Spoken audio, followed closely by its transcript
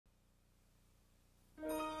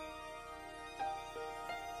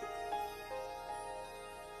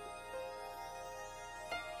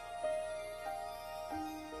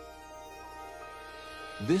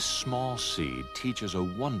This small seed teaches a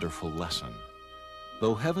wonderful lesson.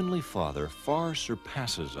 Though Heavenly Father far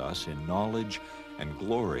surpasses us in knowledge and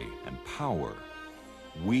glory and power,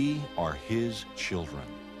 we are His children.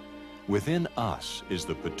 Within us is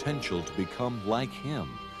the potential to become like Him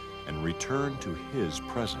and return to His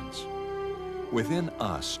presence. Within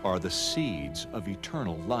us are the seeds of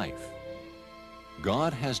eternal life.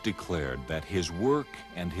 God has declared that His work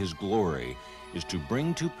and His glory is to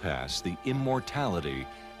bring to pass the immortality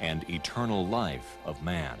and eternal life of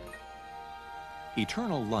man.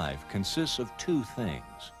 Eternal life consists of two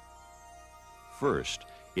things. First,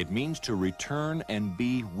 it means to return and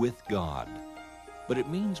be with God, but it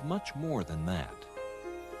means much more than that.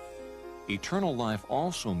 Eternal life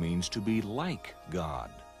also means to be like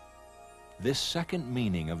God. This second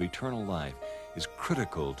meaning of eternal life is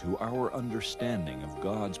critical to our understanding of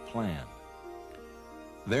God's plan.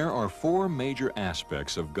 There are four major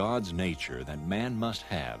aspects of God's nature that man must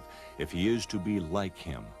have if he is to be like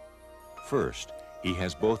Him. First, He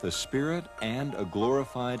has both a spirit and a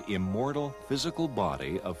glorified, immortal, physical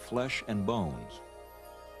body of flesh and bones.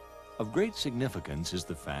 Of great significance is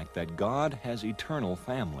the fact that God has eternal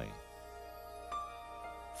family.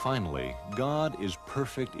 Finally, God is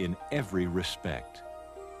perfect in every respect.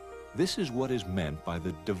 This is what is meant by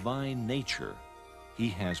the divine nature. He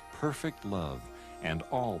has perfect love and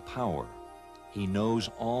all power. He knows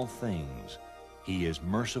all things. He is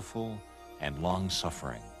merciful and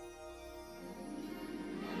long-suffering.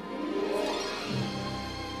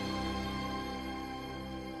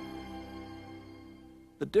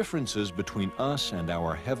 The differences between us and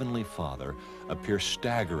our Heavenly Father appear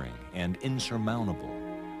staggering and insurmountable.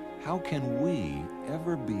 How can we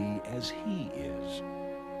ever be as He is?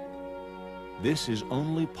 This is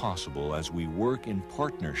only possible as we work in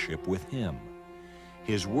partnership with Him.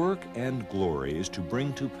 His work and glory is to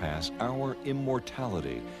bring to pass our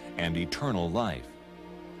immortality and eternal life.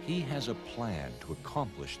 He has a plan to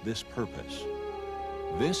accomplish this purpose.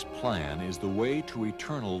 This plan is the way to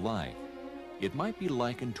eternal life. It might be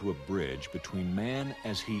likened to a bridge between man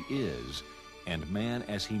as he is and man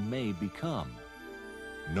as he may become.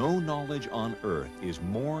 No knowledge on earth is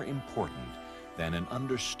more important than an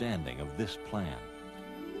understanding of this plan.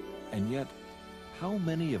 And yet, how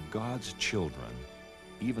many of God's children,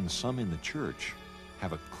 even some in the church,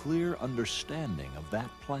 have a clear understanding of that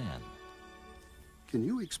plan? Can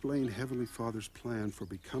you explain Heavenly Father's plan for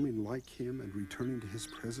becoming like Him and returning to His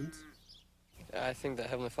presence? I think that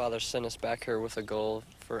Heavenly Father sent us back here with a goal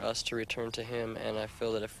for us to return to Him, and I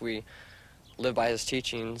feel that if we live by His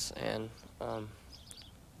teachings and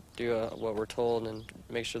do what we're told and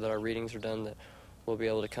make sure that our readings are done, that we'll be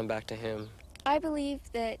able to come back to Him. I believe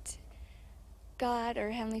that God,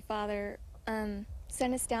 or Heavenly Father,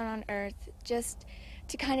 sent us down on earth just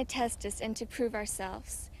to kind of test us and to prove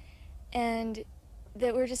ourselves, and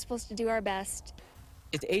that we're just supposed to do our best.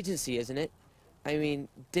 It's agency, isn't it? I mean,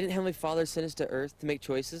 didn't Heavenly Father send us to earth to make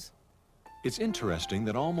choices? It's interesting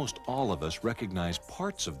that almost all of us recognize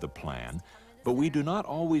parts of the plan, but we do not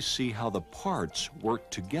always see how the parts work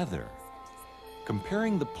together.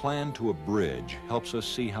 Comparing the plan to a bridge helps us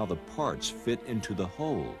see how the parts fit into the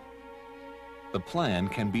whole. The plan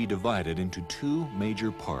can be divided into two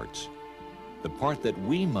major parts. The part that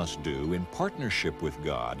we must do in partnership with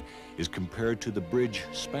God is compared to the bridge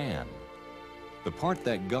span. The part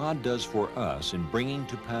that God does for us in bringing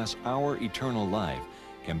to pass our eternal life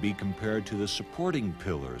can be compared to the supporting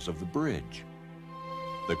pillars of the bridge.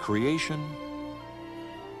 The creation,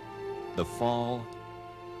 the fall,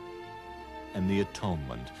 and the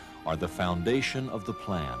atonement are the foundation of the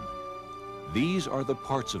plan. These are the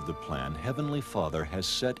parts of the plan Heavenly Father has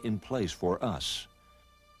set in place for us.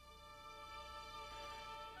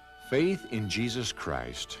 Faith in Jesus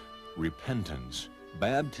Christ, repentance,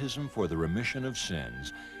 baptism for the remission of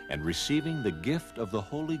sins, and receiving the gift of the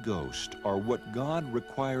Holy Ghost are what God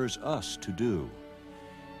requires us to do.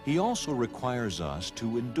 He also requires us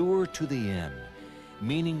to endure to the end,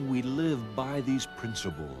 meaning we live by these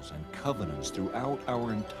principles and covenants throughout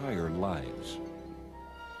our entire lives.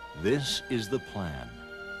 This is the plan,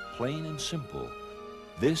 plain and simple.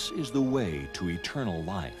 This is the way to eternal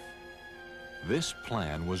life. This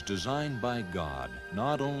plan was designed by God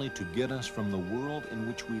not only to get us from the world in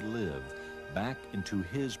which we live back into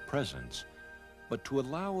His presence, but to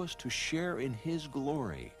allow us to share in His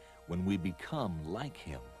glory when we become like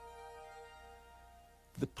Him.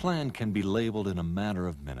 The plan can be labeled in a matter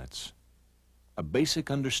of minutes. A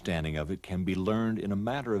basic understanding of it can be learned in a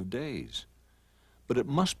matter of days, but it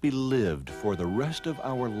must be lived for the rest of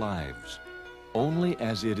our lives. Only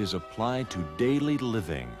as it is applied to daily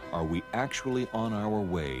living are we actually on our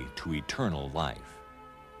way to eternal life.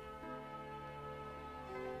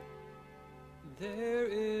 there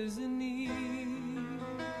is a need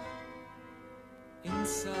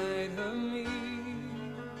inside of me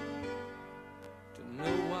to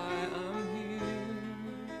know why I'm here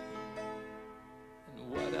and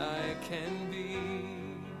what I can be.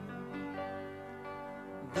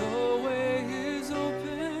 The way is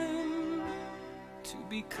open to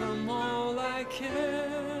become all I can.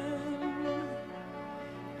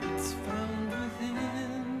 It's found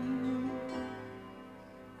within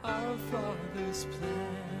our Father's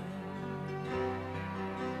plan.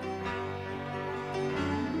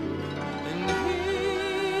 And He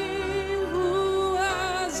who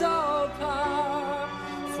has all power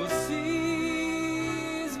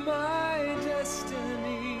foresees my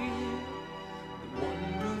destiny. The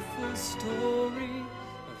wonderful story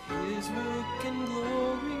of His work and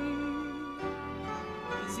glory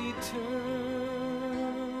is eternal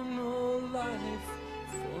life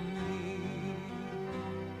for me.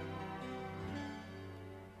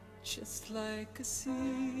 Just like a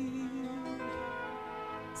seed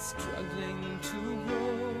struggling to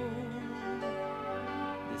grow,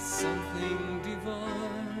 there's something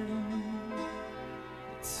divine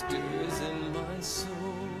that stirs in my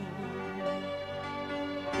soul.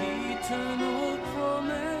 Eternal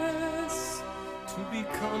promise to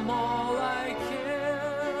become all I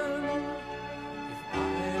can if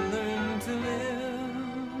I learn to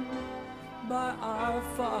live by our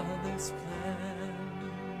Father's plan.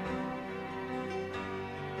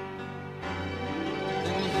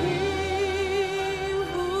 And He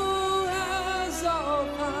who has all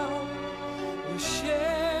power will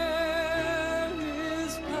share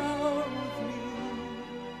His power with me.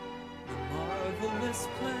 The marvelous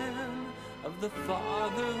plan of the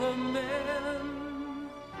Father of man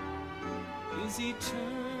is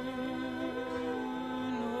eternal